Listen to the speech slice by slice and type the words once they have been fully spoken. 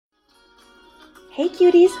Hey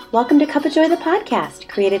cuties, welcome to Cup of Joy the podcast,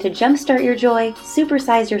 created to jumpstart your joy,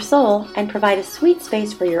 supersize your soul, and provide a sweet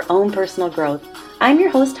space for your own personal growth. I'm your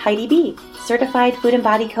host Heidi B., certified food and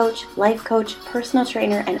body coach, life coach, personal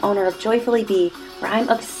trainer, and owner of Joyfully Be, where I'm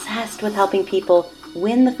obsessed with helping people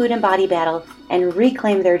win the food and body battle and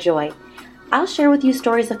reclaim their joy. I'll share with you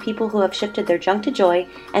stories of people who have shifted their junk to joy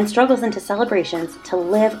and struggles into celebrations to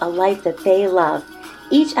live a life that they love.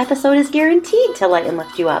 Each episode is guaranteed to light and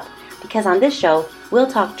lift you up, because on this show, we'll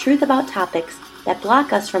talk truth about topics that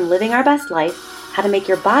block us from living our best life, how to make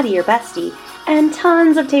your body your bestie, and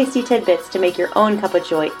tons of tasty tidbits to make your own cup of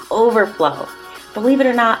joy overflow. Believe it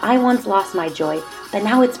or not, I once lost my joy, but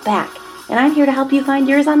now it's back, and I'm here to help you find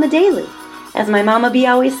yours on the daily. As my Mama B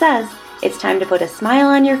always says, it's time to put a smile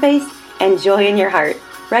on your face and joy in your heart.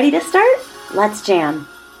 Ready to start? Let's jam.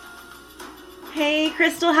 Hey,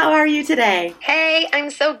 Crystal, how are you today? Hey, I'm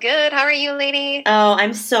so good. How are you, lady? Oh,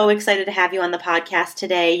 I'm so excited to have you on the podcast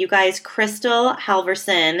today. You guys, Crystal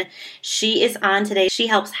Halverson, she is on today. She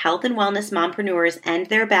helps health and wellness mompreneurs end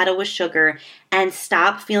their battle with sugar and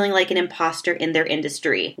stop feeling like an imposter in their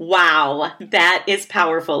industry. Wow, that is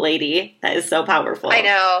powerful, lady. That is so powerful. I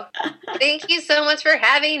know. Thank you so much for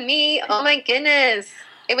having me. Oh my goodness.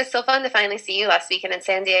 It was so fun to finally see you last weekend in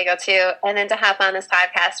San Diego, too. And then to hop on this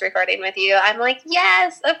podcast recording with you. I'm like,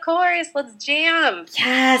 yes, of course. Let's jam.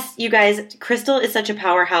 Yes, you guys, Crystal is such a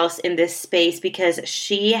powerhouse in this space because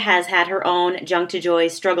she has had her own junk to joy,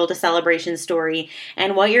 struggle to celebration story.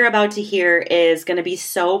 And what you're about to hear is going to be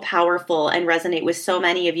so powerful and resonate with so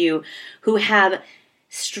many of you who have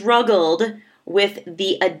struggled with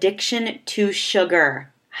the addiction to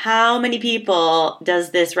sugar. How many people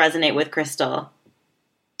does this resonate with, Crystal?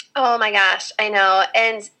 Oh my gosh, I know.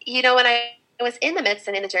 And you know, when I was in the midst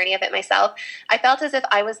and in the journey of it myself, I felt as if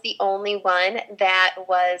I was the only one that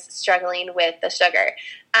was struggling with the sugar.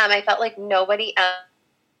 I felt like nobody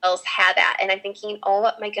else had that. And I'm thinking,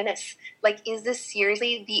 oh my goodness, like, is this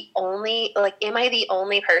seriously the only, like, am I the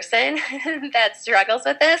only person that struggles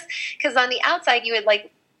with this? Because on the outside, you would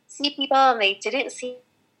like see people and they didn't seem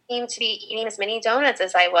to be eating as many donuts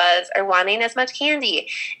as I was or wanting as much candy.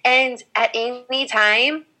 And at any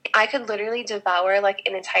time, I could literally devour like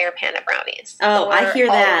an entire pan of brownies. Oh, I hear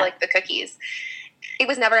that. Like the cookies. It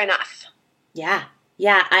was never enough. Yeah.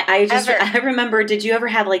 Yeah, I remember, did you ever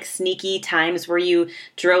have like sneaky times where you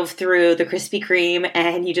drove through the Krispy Kreme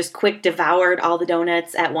and you just quick devoured all the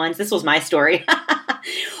donuts at once? This was my story.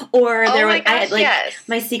 Or I had like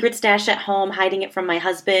my secret stash at home, hiding it from my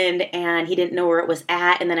husband, and he didn't know where it was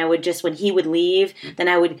at. And then I would just, when he would leave, then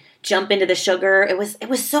I would jump into the sugar. It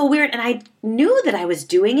was so weird, and I knew that I was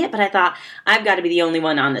doing it, but I thought, I've got to be the only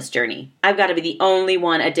one on this journey. I've got to be the only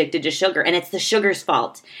one addicted to sugar, and it's the sugar's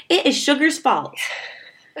fault. It is sugar's fault.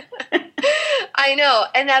 I know,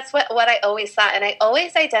 and that's what I always thought, and I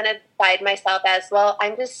always identified myself as, well,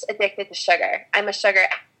 I'm just addicted to sugar. I'm a sugar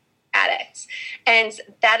addict. And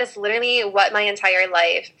that is literally what my entire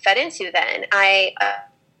life fed into then. I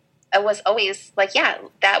was always like, yeah,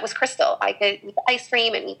 that was Crystal. I could eat the ice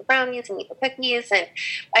cream and eat the brownies and eat the cookies. And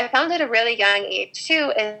I found at a really young age,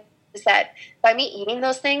 too, is that by me eating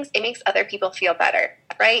those things, it makes other people feel better,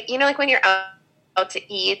 right? You know, like when you're out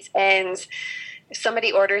to eat and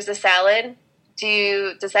somebody orders a salad,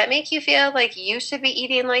 does that make you feel like you should be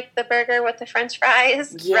eating like the burger with the French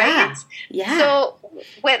fries? Yeah. Right? Yeah. So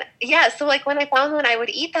when I found when I would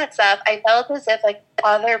eat that stuff, I felt as if like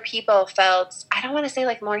other people felt, I don't want to say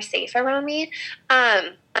like more safe around me.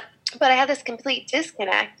 But I had this complete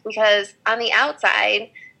disconnect because on the outside,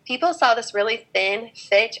 people saw this really thin,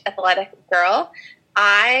 fit, athletic girl.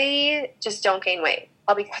 I just don't gain weight.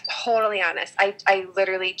 I'll be totally honest. I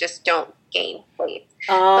literally just don't gain weight.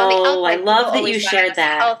 Oh, I love that you shared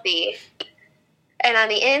that. Healthy. And on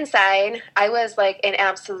the inside, I was like an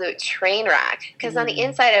absolute train wreck. Because on the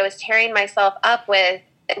inside, I was tearing myself up with,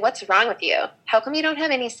 what's wrong with you? How come you don't have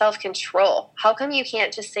any self-control? How come you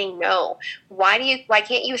can't just say no? Why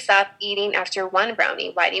can't you stop eating after one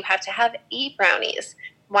brownie? Why do you have to have 8 brownies?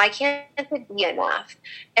 Why can't it be enough?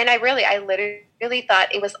 And I literally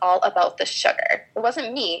thought it was all about the sugar. It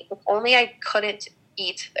wasn't me. If only I couldn't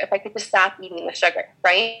eat, if I could just stop eating the sugar,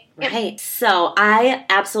 right? Right. So I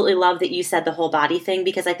absolutely love that you said the whole body thing,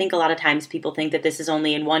 because I think a lot of times people think that this is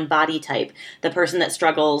only in one body type, the person that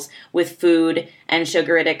struggles with food and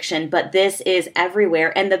sugar addiction, but this is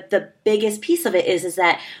everywhere. And the biggest piece of it is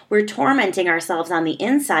that we're tormenting ourselves on the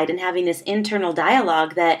inside and having this internal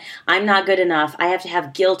dialogue that I'm not good enough. I have to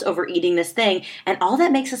have guilt over eating this thing. And all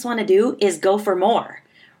that makes us want to do is go for more.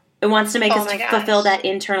 It wants to make us fulfill that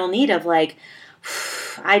internal need of like,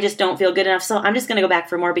 I just don't feel good enough, so I'm just going to go back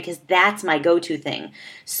for more because that's my go-to thing.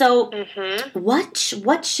 So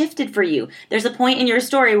what shifted for you? There's a point in your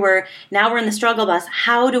story where now we're in the struggle bus.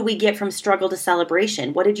 How do we get from struggle to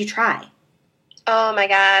celebration? What did you try? Oh my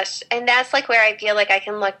gosh. And that's like where I feel like I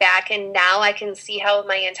can look back and now I can see how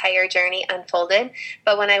my entire journey unfolded.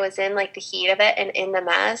 But when I was in like the heat of it and in the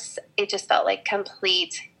mess, it just felt like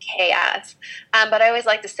complete chaos. But I always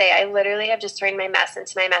like to say I literally have just turned my mess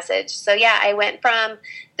into my message. So yeah, I went from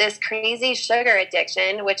this crazy sugar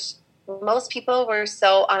addiction, which most people were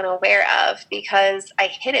so unaware of because I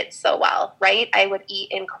hid it so well, right? I would eat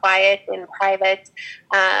in quiet, in private.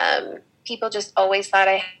 People just always thought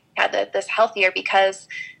I had this healthier because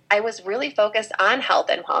I was really focused on health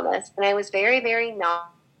and wellness, and I was very, very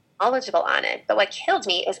knowledgeable on it. But what killed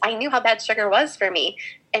me is I knew how bad sugar was for me,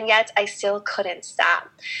 and yet I still couldn't stop.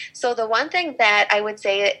 So the one thing that I would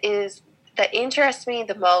say is that interests me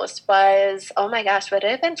the most was, oh my gosh, would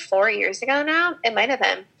it have been 4 years ago now? It might have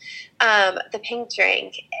been, the pink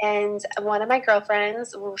drink. And one of my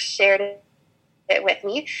girlfriends shared it with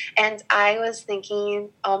me, and I was thinking,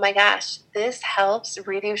 oh my gosh, this helps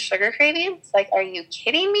reduce sugar cravings. Like, are you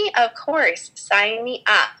kidding me? Of course, sign me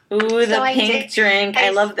up. Ooh, the pink drink. I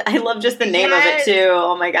love just the name of it too.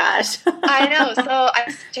 Oh my gosh. I know. So I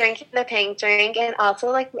was drinking the pink drink and also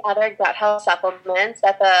like the other gut health supplements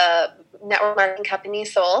that the network marketing company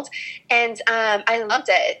sold, and I loved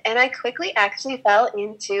it. And I quickly actually fell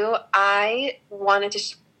into I wanted to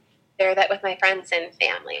share that with my friends and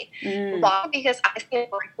family. Why? Because I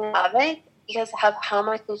love it because of how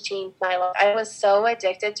much it changed my life. I was so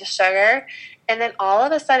addicted to sugar, and then all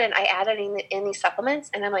of a sudden I added in these supplements,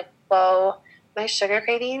 and I'm like, whoa, my sugar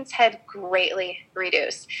cravings had greatly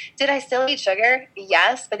reduced. Did I still eat sugar?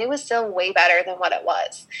 Yes, but it was still way better than what it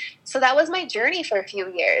was. So that was my journey for a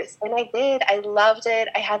few years. And I did. I loved it.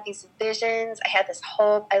 I had these visions. I had this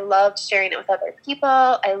hope. I loved sharing it with other people.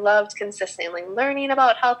 I loved consistently learning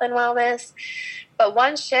about health and wellness. But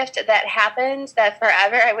one shift that happened that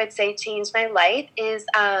forever, I would say, changed my life is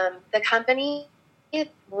the company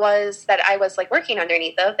that I was like working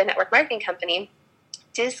underneath of, the network marketing company,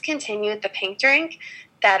 discontinued the pink drink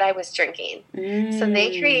that I was drinking. So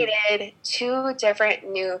they created 2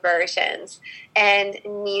 different new versions, and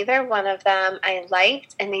neither one of them I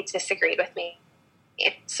liked, and they disagreed with me.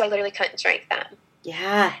 So I literally couldn't drink them.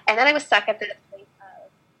 Yeah. And then I was stuck at this place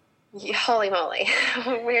of, holy moly,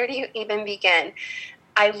 where do you even begin?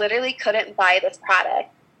 I literally couldn't buy this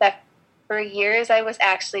product that for years I was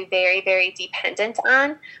actually very, very dependent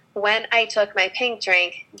on. When I took my pink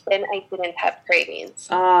drink, then I didn't have cravings,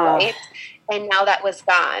 right? And now that was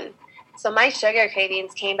gone. So my sugar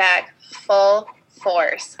cravings came back full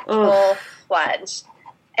force, full-fledged.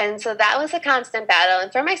 And so that was a constant battle.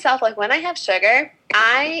 And for myself, like when I have sugar,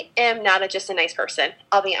 I am not just a nice person,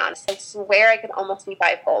 I'll be honest. I swear I could almost be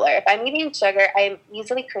bipolar. If I'm eating sugar, I'm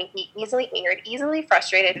easily cranky, easily angered, easily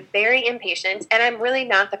frustrated, very impatient, and I'm really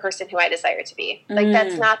not the person who I desire to be. Like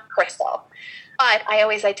that's not Crystal. But I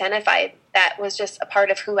always identified that was just a part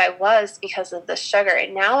of who I was because of the sugar.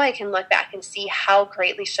 And now I can look back and see how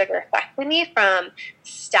greatly sugar affected me from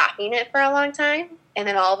stopping it for a long time. And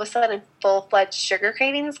then all of a sudden, full-fledged sugar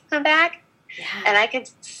cravings come back. Yeah. And I could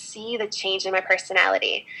see the change in my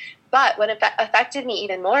personality. But what affected me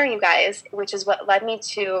even more, you guys, which is what led me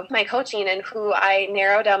to my coaching and who I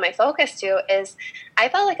narrowed down my focus to, is I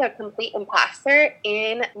felt like a complete imposter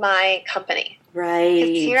in my company. Right.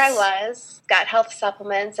 Because here I was, got health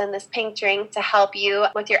supplements and this pink drink to help you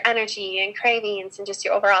with your energy and cravings and just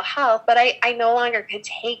your overall health, but I no longer could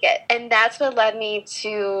take it. And that's what led me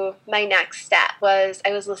to my next step. Was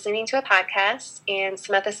I was listening to a podcast and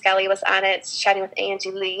Samantha Skelly was on it, chatting with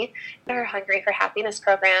Angie Lee. Her Hungry for Happiness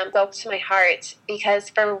program spoke to my heart because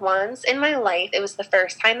for once in my life, it was the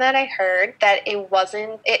first time that I heard that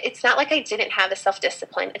it's not like I didn't have the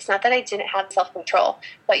self-discipline. It's not that I didn't have self-control,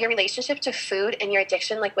 but your relationship to food and your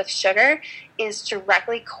addiction, like with sugar, is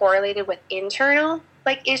directly correlated with internal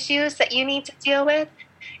like issues that you need to deal with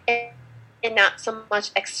and not so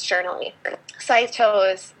much externally. So I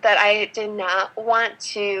chose that I did not want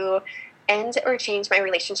to end or change my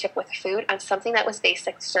relationship with food on something that was based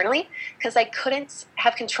externally because I couldn't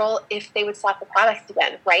have control if they would stop the product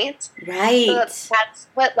again, right? Right. So that's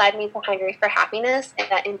what led me to Hungry for Happiness and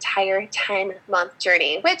that entire 10-month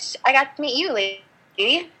journey, which I got to meet you, lady.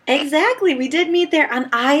 Exactly. We did meet there. And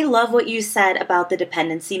I love what you said about the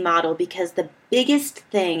dependency model because the biggest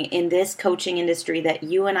thing in this coaching industry that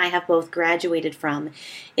you and I have both graduated from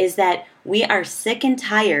is that we are sick and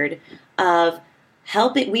tired of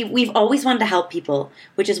we've always wanted to help people,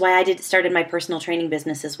 which is why I started my personal training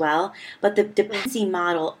business as well. But the dependency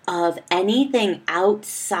model of anything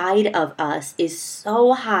outside of us is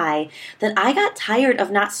so high that I got tired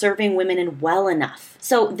of not serving women well enough.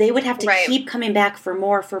 So they would have to keep coming back for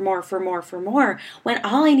more, when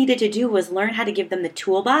all I needed to do was learn how to give them the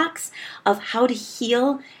toolbox of how to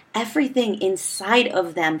heal everything inside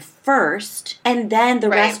of them first, and then the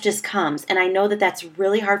rest just comes. And I know that that's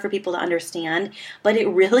really hard for people to understand, but it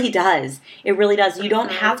really does. It really does. You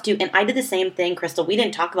don't have to. And I did the same thing, Crystal. We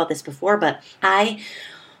didn't talk about this before, but I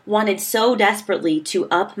wanted so desperately to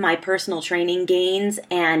up my personal training gains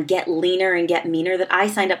and get leaner and get meaner that I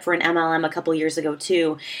signed up for an MLM a couple years ago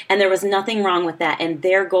too. And there was nothing wrong with that. And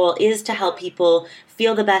their goal is to help people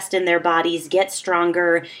feel the best in their bodies, get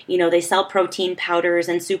stronger. You know, they sell protein powders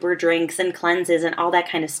and super drinks and cleanses and all that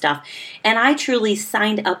kind of stuff. And I truly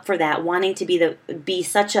signed up for that, wanting to be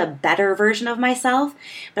such a better version of myself.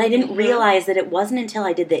 But I didn't realize that it wasn't until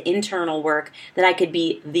I did the internal work that I could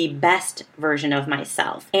be the best version of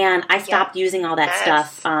myself. And I stopped using all that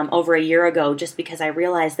stuff over a year ago, just because I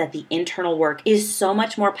realized that the internal work is so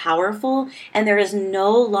much more powerful, and there is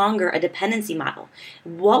no longer a dependency model.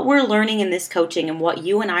 What we're learning in this coaching, and what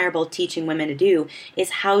you and I are both teaching women to do, is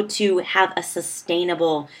how to have a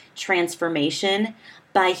sustainable transformation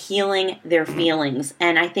by healing their feelings.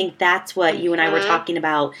 And I think that's what you and I were talking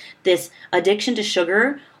about. This addiction to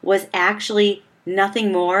sugar was actually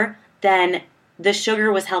nothing more than the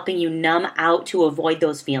sugar was helping you numb out to avoid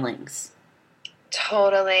those feelings.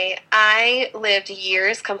 Totally. I lived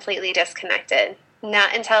years completely disconnected.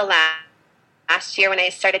 Not until last year when I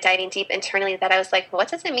started diving deep internally that I was like, what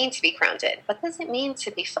does it mean to be grounded? What does it mean to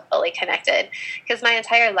be fully connected? Because my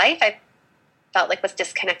entire life I felt like was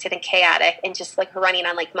disconnected and chaotic and just like running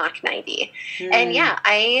on like Mach 90. And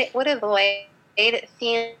I would avoid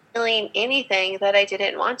feeling anything that I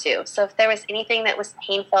didn't want to. So if there was anything that was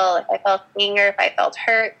painful, if I felt anger, if I felt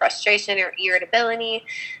hurt, frustration, or irritability,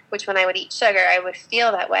 which when I would eat sugar, I would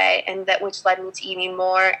feel that way, and that which led me to eating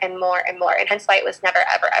more and more and more. And hence why it was never,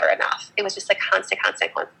 ever, ever enough. It was just like constant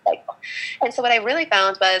cycle. And so what I really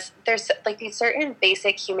found was there's like these certain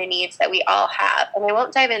basic human needs that we all have. And I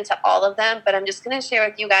won't dive into all of them, but I'm just going to share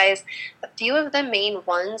with you guys a few of the main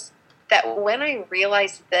ones that when I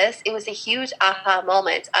realized this, it was a huge aha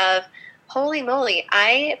moment of, holy moly,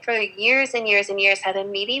 I, for years and years and years, had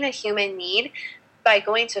been meeting a human need by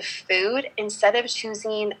going to food instead of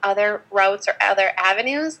choosing other routes or other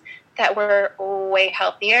avenues that were way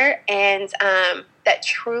healthier and that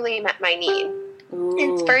truly met my need.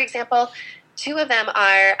 And for example, two of them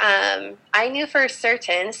are, I knew for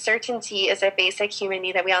certain, certainty is a basic human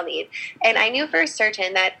need that we all need. And I knew for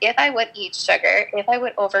certain that if I would eat sugar, if I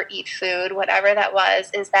would overeat food, whatever that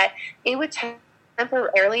was, is that it would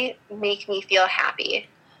temporarily make me feel happy.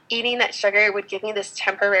 Eating that sugar would give me this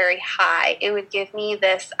temporary high. It would give me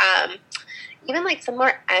this, even like some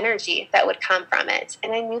more energy that would come from it.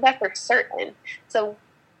 And I knew that for certain. So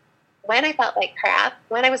when I felt like crap,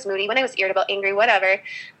 when I was moody, when I was irritable, angry, whatever,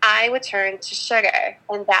 I would turn to sugar.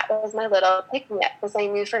 And that was my little pick-me-up, because I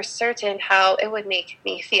knew for certain how it would make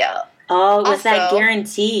me feel. Oh, it was also,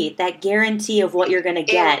 that guarantee of what you're going to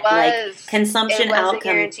get. Like consumption outcome. A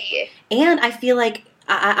guarantee. And I feel like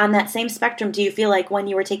on that same spectrum, do you feel like when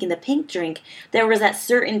you were taking the pink drink, there was that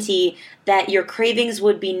certainty that your cravings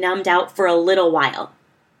would be numbed out for a little while?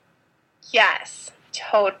 Yes,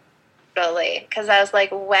 totally. Because I was like,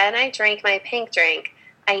 when I drank my pink drink,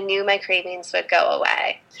 I knew my cravings would go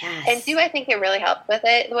away. Yes. And do I think it really helped with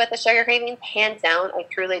the sugar craving? Hands down, I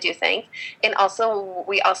truly do think. And also,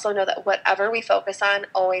 we also know that whatever we focus on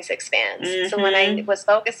always expands. Mm-hmm. So when I was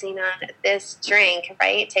focusing on this drink,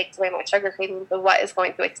 right, takes away my sugar craving, but what is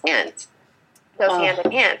going to expand? Goes hand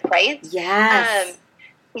in hand, right? Yes.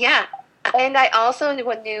 Yeah. And I also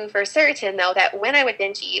knew for certain, though, that when I would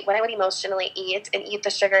binge eat, when I would emotionally eat and eat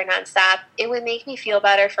the sugar nonstop, it would make me feel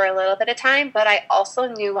better for a little bit of time, but I also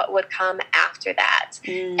knew what would come after that.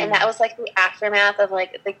 And that was like the aftermath of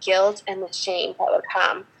like the guilt and the shame that would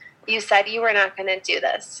come. You said you were not going to do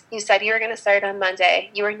this. You said you were going to start on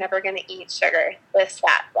Monday. You were never going to eat sugar, this,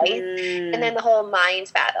 that, right? And then the whole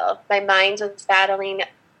mind battle. My mind was battling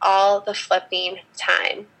all the flipping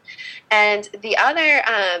time. And the other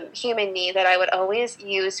human need that I would always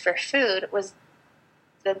use for food was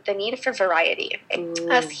the need for variety.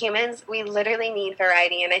 Us humans, we literally need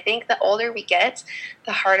variety. And I think the older we get,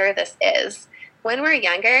 the harder this is. When we're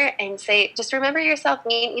younger, and say, just remember yourself,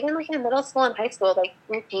 even like in middle school and high school, like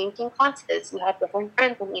you're changing classes. You have different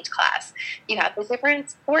friends in each class. You have the different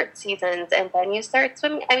sports seasons, and then you start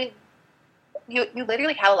swimming. I mean, you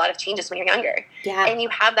literally have a lot of changes when you're younger. Yeah. And you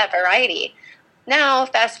have that variety. Now,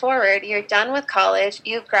 fast forward, you're done with college,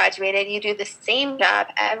 you've graduated, you do the same job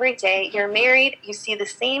every day, you're married, you see the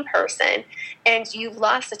same person, and you've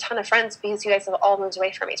lost a ton of friends because you guys have all moved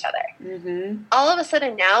away from each other. Mm-hmm. All of a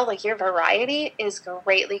sudden now, like, your variety is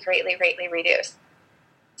greatly, greatly, greatly reduced.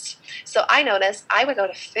 So I noticed I would go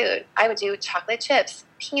to food. I would do chocolate chips,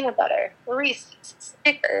 peanut butter, Reese's,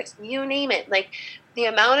 Snickers, you name it. Like, the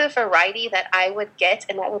amount of variety that I would get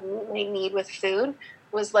and that would meet my need with food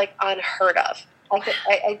was like unheard of.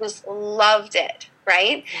 I just loved it,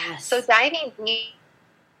 right? Yes. So diving deep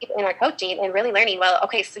in our coaching and really learning, well,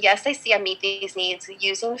 okay, so yes, I see I meet these needs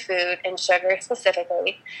using food and sugar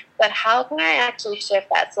specifically, but how can I actually shift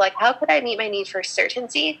that? So, like, how could I meet my need for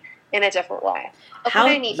certainty in a different way? How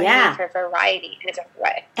could I meet my need for variety in a different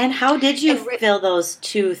way? And how did you fill those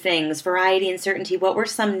two things, variety and certainty? What were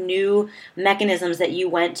some new mechanisms that you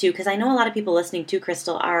went to? Because I know a lot of people listening to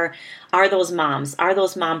Crystal are those moms, are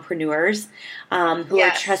those mompreneurs who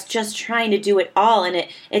are just trying to do it all. And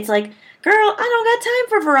it's like, girl, I don't got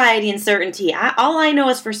time for variety and certainty. All I know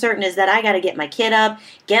is for certain is that I got to get my kid up,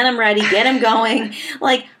 get him ready, get him going.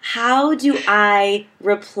 Like, how do I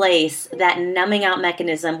replace that numbing out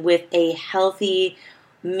mechanism with a healthy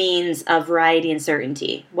means of variety and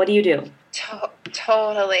certainty? What do you do?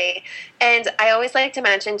 Totally. And I always like to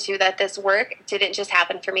mention, too, that this work didn't just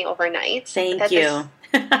happen for me overnight. Thank you.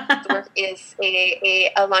 This work is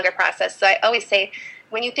a longer process. So I always say,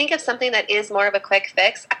 when you think of something that is more of a quick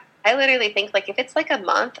fix, I literally think, like, if it's like a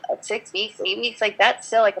month, 6 weeks, 8 weeks, like, that's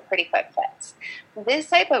still like a pretty quick fix. This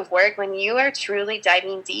type of work, when you are truly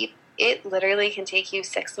diving deep, it literally can take you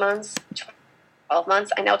 6 months, 12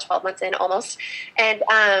 months. I know 12 months in almost. And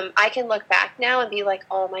I can look back now and be like,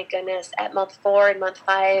 oh my goodness, at month 4 and month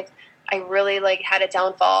 5, I really like had a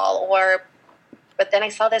downfall, but then I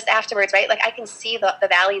saw this afterwards, right? Like, I can see the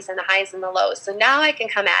valleys and the highs and the lows. So now I can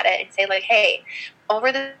come at it and say, like, hey,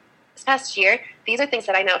 over this past year, these are things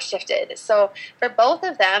that I now shifted. So for both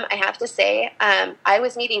of them, I have to say, I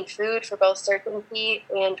was needing food for both certainty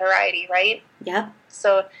and variety, right? Yep.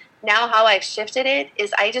 So now how I've shifted it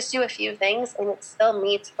is I just do a few things and it still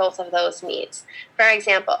meets both of those needs. For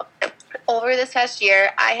example, over this past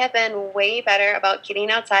year, I have been way better about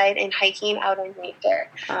getting outside and hiking out in nature.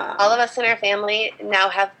 All of us in our family now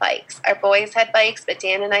have bikes. Our boys had bikes, but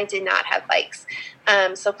Dan and I did not have bikes.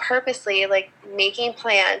 So purposely, like, making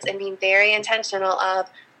plans and being very intentional of,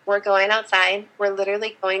 we're going outside, we're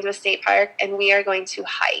literally going to a state park, and we are going to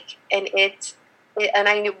hike. And and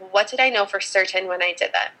I knew, what did I know for certain when I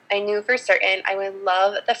did that? I knew for certain I would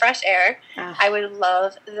love the fresh air, I would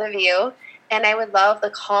love the view, and I would love the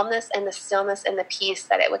calmness and the stillness and the peace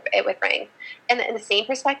that it would bring. And in the same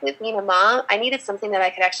perspective, being a mom, I needed something that I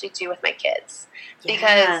could actually do with my kids. Yeah.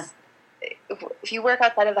 Because if you work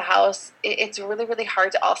outside of the house, it's really, really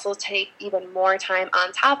hard to also take even more time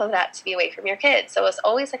on top of that to be away from your kids. So it's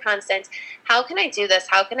always a constant, how can I do this?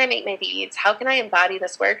 How can I make my needs? How can I embody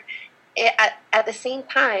this work? At the same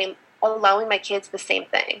time, allowing my kids the same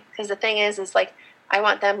thing. Because the thing is like, I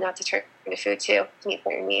want them not to turn to food to meet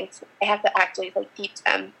their needs. I have to actually, like, teach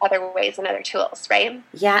them other ways and other tools, right?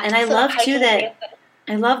 Yeah, and I love too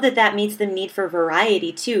that meets the need for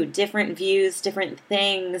variety too. Different views, different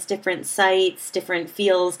things, different sights, different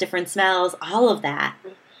feels, different smells, all of that.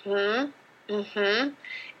 Mm-hmm. Mm-hmm.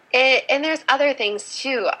 And there's other things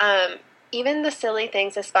too. Even the silly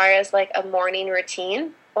things as far as like a morning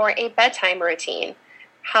routine or a bedtime routine.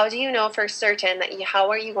 How do you know for certain that how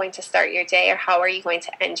are you going to start your day or how are you going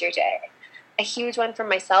to end your day? A huge one for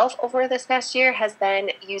myself over this past year has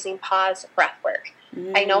been using pause breath work.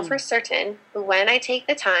 I know for certain when I take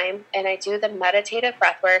the time and I do the meditative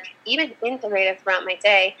breath work, even integrative throughout my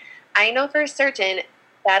day, I know for certain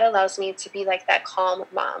that allows me to be like that calm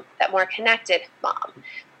mom, that more connected mom.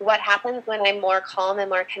 What happens when I'm more calm and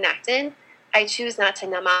more connected? I choose not to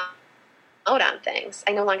numb out on things.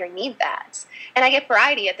 I no longer need that. And I get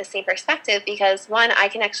variety at the same perspective because, one, I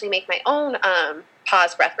can actually make my own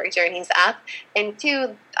pause breathwork journeys up, and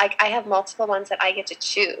two, I have multiple ones that I get to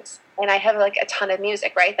choose. And I have like a ton of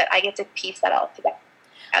music, right, that I get to piece that all together.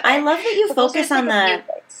 I love that you focus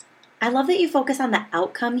on the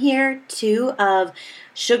outcome here too, of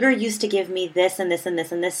sugar used to give me this and this and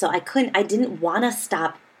this and this, so I didn't want to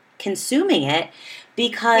stop consuming it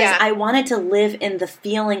because I wanted to live in the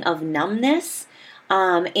feeling of numbness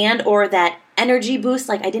and or that energy boost.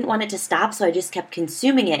 Like, I didn't want it to stop, so I just kept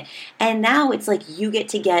consuming it. And now it's like you get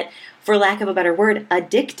to get, for lack of a better word,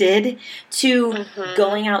 addicted to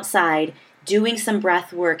going outside, doing some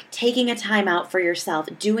breath work, taking a time out for yourself,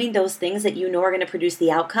 doing those things that you know are going to produce the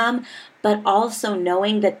outcome, but also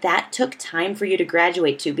knowing that that took time for you to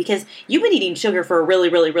graduate to, because you've been eating sugar for a really,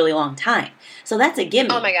 really, really long time. So that's a gimme.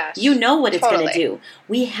 Oh my gosh. You know what it's Totally. going to do.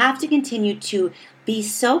 We have to continue to be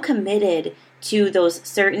so committed to those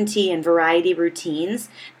certainty and variety routines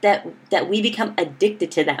that we become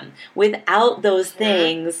addicted to them. Without those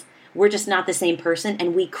things, we're just not the same person,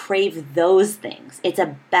 and we crave those things. It's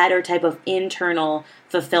a better type of internal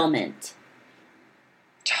fulfillment.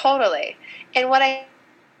 Totally. And what I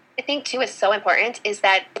think, too, is so important is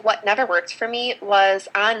that what never worked for me was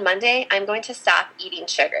on Monday, I'm going to stop eating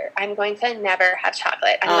sugar. I'm going to never have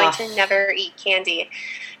chocolate. I'm going to never eat candy.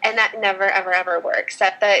 And that never, ever, ever works.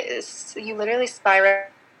 That you literally spiral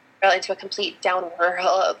into a complete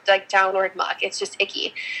downward muck. It's just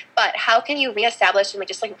icky. But how can you reestablish and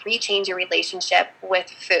just rechange your relationship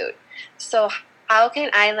with food? So how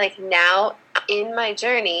can I now in my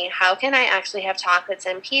journey, how can I actually have chocolates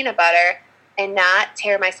and peanut butter and not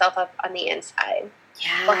tear myself up on the inside?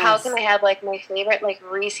 Yes. Or how can I have my favorite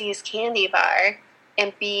Reese's candy bar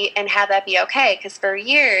and have that be okay? Because for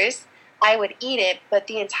years I would eat it, but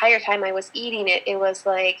the entire time I was eating it, it was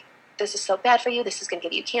this is so bad for you. This is going to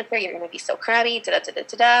give you cancer. You're going to be so crabby,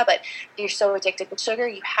 but you're so addicted to sugar.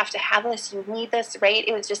 You have to have this. You need this, right?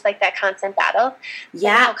 It was just that constant battle.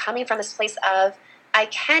 Yeah. Now coming from this place of, I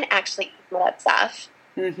can actually eat some of that stuff.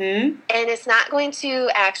 Mm-hmm. And it's not going to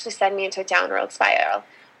actually send me into a downward spiral.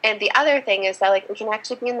 And the other thing is that we can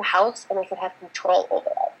actually be in the house and I can have control over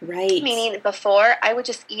it. Right. Meaning before I would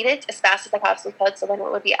just eat it as fast as I possibly could, so then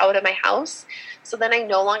it would be out of my house. So then I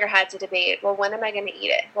no longer had to debate, well, when am I going to eat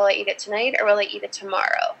it? Will I eat it tonight or will I eat it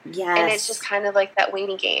tomorrow? Yes. And it's just kind of that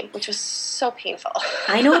waiting game, which was so painful.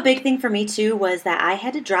 I know a big thing for me too was that I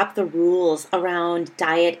had to drop the rules around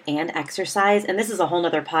diet and exercise. And this is a whole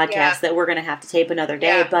nother podcast that we're going to have to tape another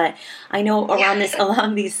day. Yeah. But I know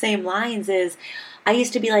along these same lines is I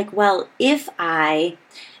used to be well, if I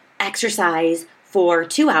exercise for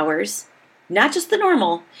 2 hours, not just the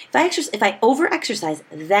normal, if I over-exercise,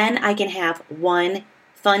 then I can have one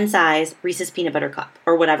fun size Reese's peanut butter cup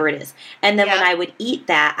or whatever it is. And then when I would eat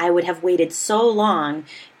that, I would have waited so long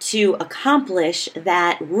to accomplish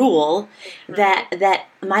that rule that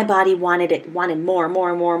my body wanted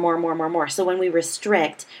more. So when we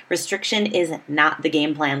restriction is not the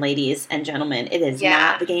game plan, ladies and gentlemen. It is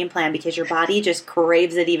not the game plan, because your body just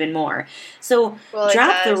craves it even more. So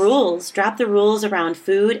drop the rules around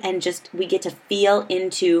food, and we get to feel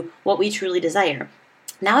into what we truly desire.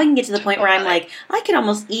 Now I can get to the point where I'm I can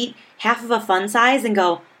almost eat half of a fun size and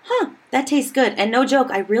go, that tastes good. And no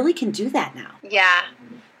joke, I really can do that now. Yeah.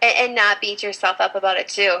 And not beat yourself up about it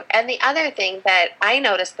too. And the other thing that I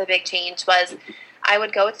noticed the big change was I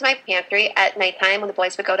would go to my pantry at nighttime when the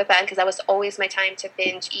boys would go to bed, because that was always my time to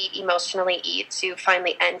binge eat, emotionally eat, to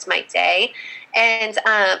finally end my day. And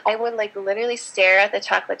I would literally stare at the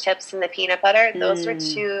chocolate chips and the peanut butter. Those were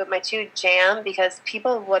my two jam, because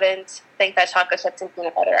people wouldn't think that chocolate chips and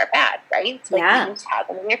peanut butter are bad, right? You just have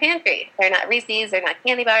them in your pantry. They're not Reese's, they're not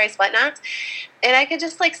candy bars, whatnot. And I could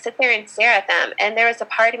just sit there and stare at them. And there was a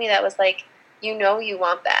part of me that was you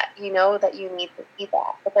want that. You know that you need to eat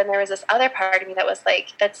that. But then there was this other part of me that was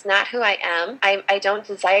that's not who I am. I don't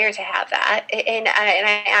desire to have that. And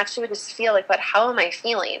I actually would just feel but how am I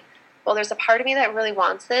feeling? Well, there's a part of me that really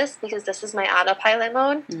wants this because this is my autopilot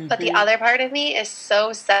mode. Mm-hmm. But the other part of me is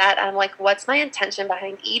so set on what's my intention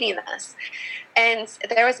behind eating this? And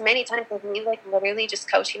there was many times of me literally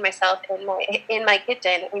just coaching myself in my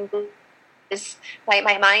kitchen and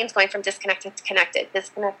my mind's going from disconnected to connected,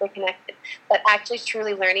 connected, but actually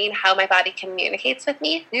truly learning how my body communicates with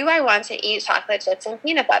me. Do I want to eat chocolate chips and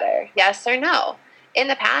peanut butter? Yes or no? In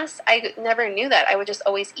the past, I never knew that. I would just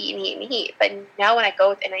always eat and eat and eat. But now when I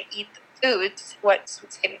go and I eat the foods,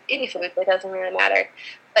 any food, it doesn't really matter.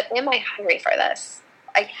 But am I hungry for this?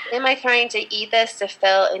 Am I trying to eat this to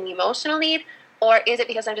fill an emotional need? Or is it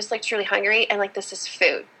because I'm just truly hungry and this is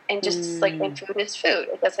food? And just when food is food.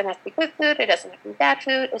 It doesn't have to be good food. It doesn't have to be bad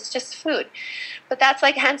food. It's just food. But that's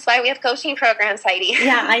hence why we have coaching programs, Heidi.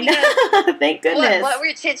 Yeah, I know. Thank goodness. What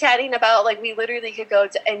we're chit-chatting about, we literally could go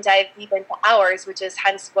and dive deep into hours, which is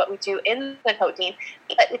hence what we do in the coaching.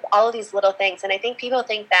 But it's all of these little things. And I think people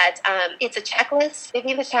think that it's a checklist. Give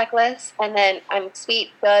me the checklist, and then I'm sweet,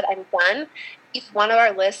 good, I'm done. Each one of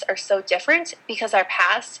our lists are so different because our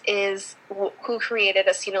past is who created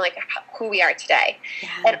us, who we are today. Yeah.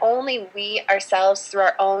 And only we ourselves, through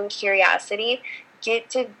our own curiosity, get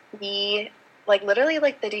to be literally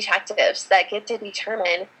the detectives that get to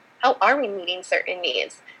determine, how are we meeting certain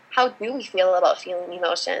needs? How do we feel about feeling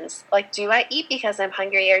emotions? Do I eat because I'm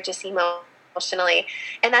hungry or just emotional? emotionally.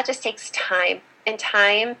 And that just takes time. And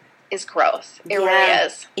time is growth. It really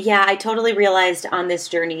is. Yeah, I totally realized on this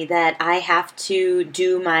journey that I have to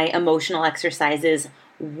do my emotional exercises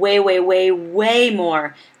way, way, way, way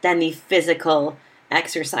more than the physical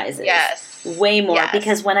exercises. Yes. Way more. Yes.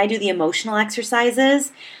 Because when I do the emotional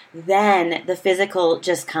exercises, then the physical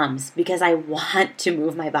just comes because I want to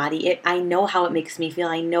move my body. I know how it makes me feel.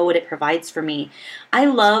 I know what it provides for me. I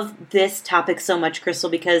love this topic so much, Crystal,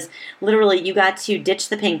 because literally you got to ditch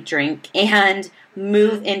the pink drink and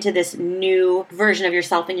move into this new version of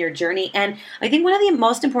yourself in your journey. And I think one of the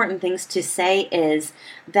most important things to say is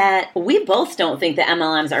that we both don't think that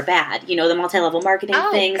MLMs are bad, the multi-level marketing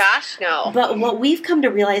things. Oh, gosh, no. But what we've come to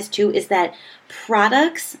realize, too, is that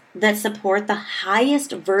products that support the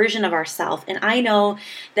highest version of ourselves, and I know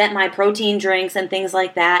that my protein drinks and things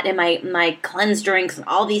like that, and my cleanse drinks and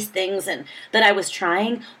all these things and that I was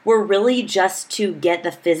trying were really just to get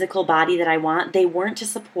the physical body that I want. They weren't to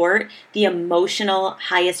support the emotional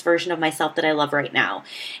highest version of myself that I love right now.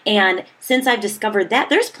 And since I've discovered that,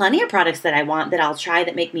 there's plenty of products that I want that I'll try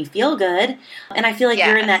that make me feel good. And I feel like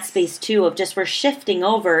you're in that space too of just we're shifting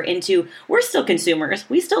over into, we're still consumers.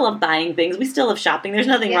 We still love buying things. We still love shopping. There's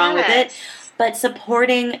nothing wrong with it. But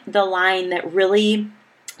supporting the line that really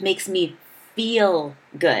makes me feel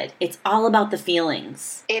good. It's all about the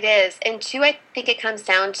feelings. It is. And two, I think it comes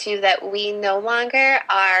down to that we no longer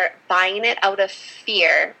are buying it out of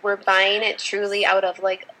fear. We're buying it truly out of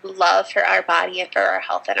love for our body and for our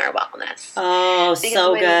health and our wellness. Oh, because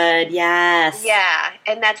so good. Yes. Yeah.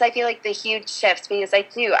 And that's, I feel like, the huge shift because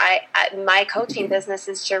my coaching business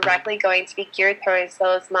is directly going to be geared towards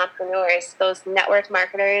those mompreneurs, those network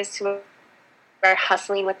marketers who are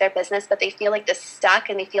hustling with their business, but they feel like this stuck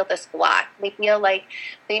and they feel this block. They feel like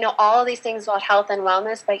they know all of these things about health and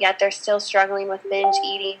wellness, but yet they're still struggling with binge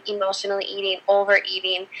eating, emotionally eating,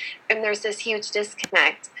 overeating, and there's this huge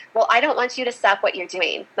disconnect. Well, I don't want you to stop what you're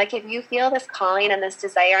doing. If you feel this calling and this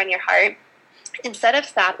desire on your heart, instead of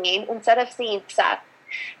stopping, instead of saying stop,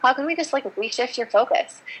 how can we just reshift your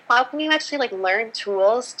focus? How can you actually learn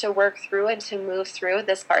tools to work through and to move through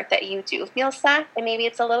this part that you do feel stuck and maybe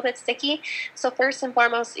it's a little bit sticky? So first and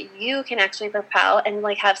foremost, you can actually propel and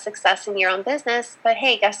have success in your own business. But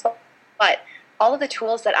hey, guess what? All of the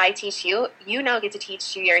tools that I teach you, you now get to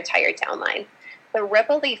teach to your entire downline. The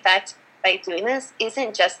ripple effect by doing this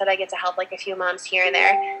isn't just that I get to help a few moms here and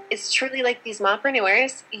there. It's truly these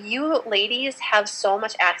mompreneurs. You ladies have so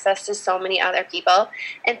much access to so many other people.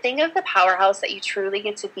 And think of the powerhouse that you truly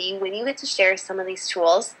get to be when you get to share some of these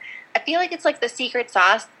tools. I feel like it's the secret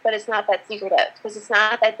sauce, but it's not that secretive because it's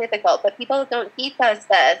not that difficult. But people don't teach us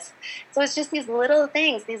this. So it's just these little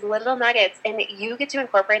things, these little nuggets, and you get to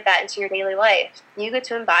incorporate that into your daily life. You get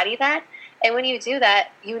to embody that. And when you do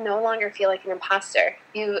that, you no longer feel like an imposter.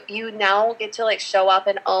 You now get to show up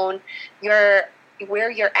and own where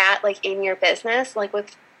you're at in your business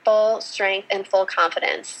with full strength and full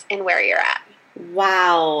confidence in where you're at.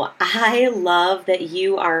 Wow. I love that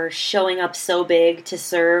you are showing up so big to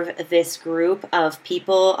serve this group of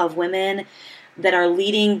people, of women that are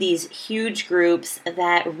leading these huge groups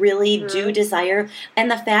that really do desire. And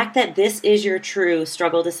the fact that this is your true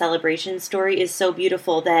struggle to celebration story is so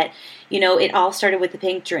beautiful that, it all started with the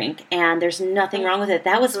pink drink and there's nothing wrong with it.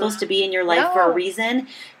 That was supposed to be in your life for a reason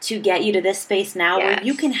to get you to this space now where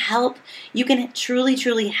you can truly,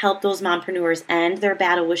 truly help those mompreneurs end their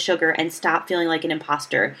battle with sugar and stop feeling like an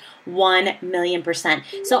imposter. 1,000,000%.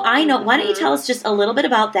 So I know, why don't you tell us just a little bit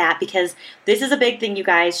about that, because this is a big thing, you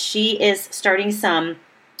guys. She is starting some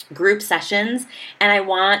group sessions, and I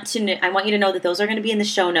want you to know that those are going to be in the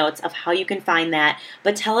show notes of how you can find that.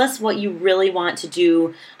 But tell us what you really want to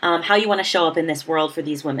do, how you want to show up in this world for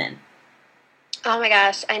these women. Oh my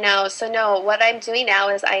gosh, I know. So no, what I'm doing now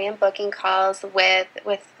is I am booking calls with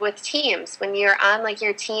teams. When you're on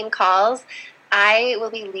your team calls, I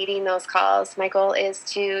will be leading those calls. My goal is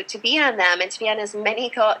to be on them and to be on as many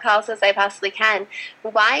calls as I possibly can.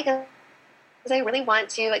 Why? Because I really want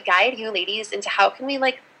to guide you ladies into how can we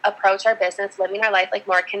approach our business, living our life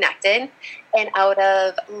more connected and out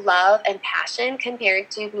of love and passion compared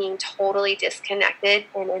to being totally disconnected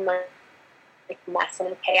and in mess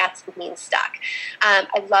and chaos and being stuck.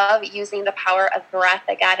 I love using the power of breath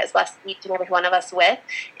that God has blessed each and every one of us with.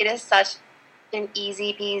 It is such an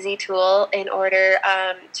easy peasy tool in order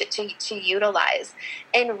to utilize,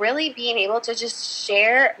 and really being able to just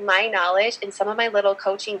share my knowledge and some of my little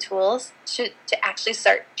coaching tools to actually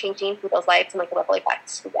start changing people's lives and ripple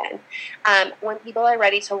effects again. When people are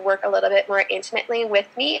ready to work a little bit more intimately with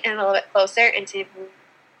me and a little bit closer and to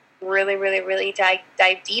really, really, really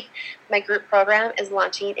dive deep, my group program is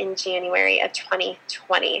launching in January of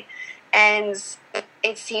 2020. And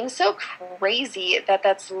it seems so crazy that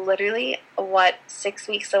that's literally, 6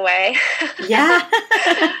 weeks away? Yeah.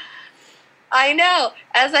 I know.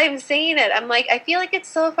 As I'm saying it, I'm like, I feel like it's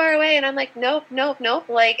so far away. And I'm like, nope.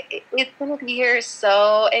 Like, it's going to be here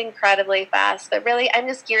so incredibly fast. But really, I'm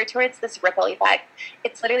just geared towards this ripple effect.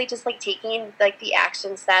 It's literally just like taking like the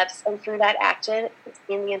action steps, and through that action, it's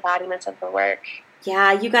in the embodiment of the work.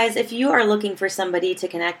 Yeah, you guys, if you are looking for somebody to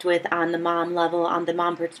connect with on the mom level, on the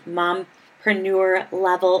mompreneur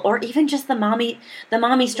level, or even just the mommy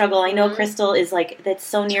struggle, I know Crystal is like, that's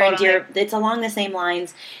so near and dear. It's along the same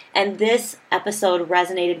lines. And this episode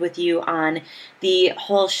resonated with you on the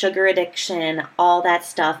whole sugar addiction, all that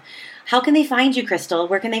stuff. How can they find you, Crystal?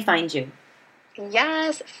 Where can they find you?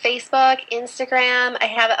 Yes, Facebook, Instagram. I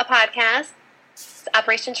have a podcast,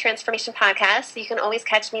 Operation Transformation Podcast. So you can always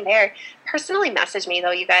catch me there. Personally message me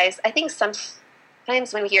though, you guys. I think sometimes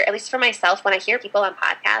when we hear, at least for myself, when I hear people on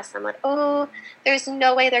podcasts, I'm like, oh, there's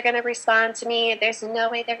no way they're going to respond to me. There's no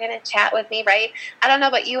way they're going to chat with me, right? I don't know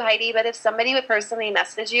about you, Heidi, but if somebody would personally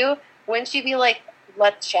message you, wouldn't you be like,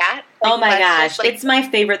 let's chat? Like, oh my gosh, it's my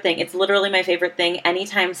favorite thing. It's literally my favorite thing.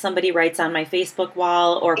 Anytime somebody writes on my Facebook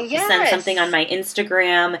wall or sends something on my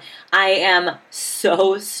Instagram, I am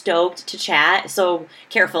so stoked to chat. So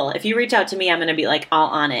careful. If you reach out to me, I'm going to be like all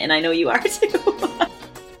on it. And I know you are too.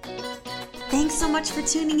 Thanks so much for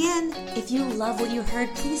tuning in. If you love what you heard,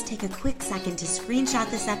 please take a quick second to screenshot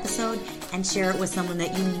this episode and share it with someone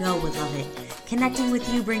that you know would love it. Connecting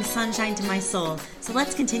with you brings sunshine to my soul, so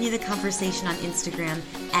let's continue the conversation on Instagram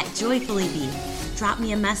at JoyfullyBe. Drop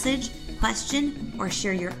me a message, question, or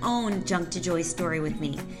share your own Junk to Joy story with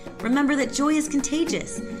me. Remember that joy is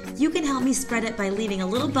contagious. You can help me spread it by leaving a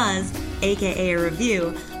little buzz, aka a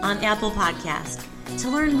review, on Apple Podcast. To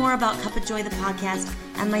learn more about Cup of Joy the podcast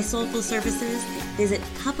and my soulful services, visit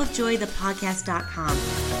cupofjoythepodcast.com.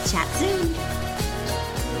 Chat soon!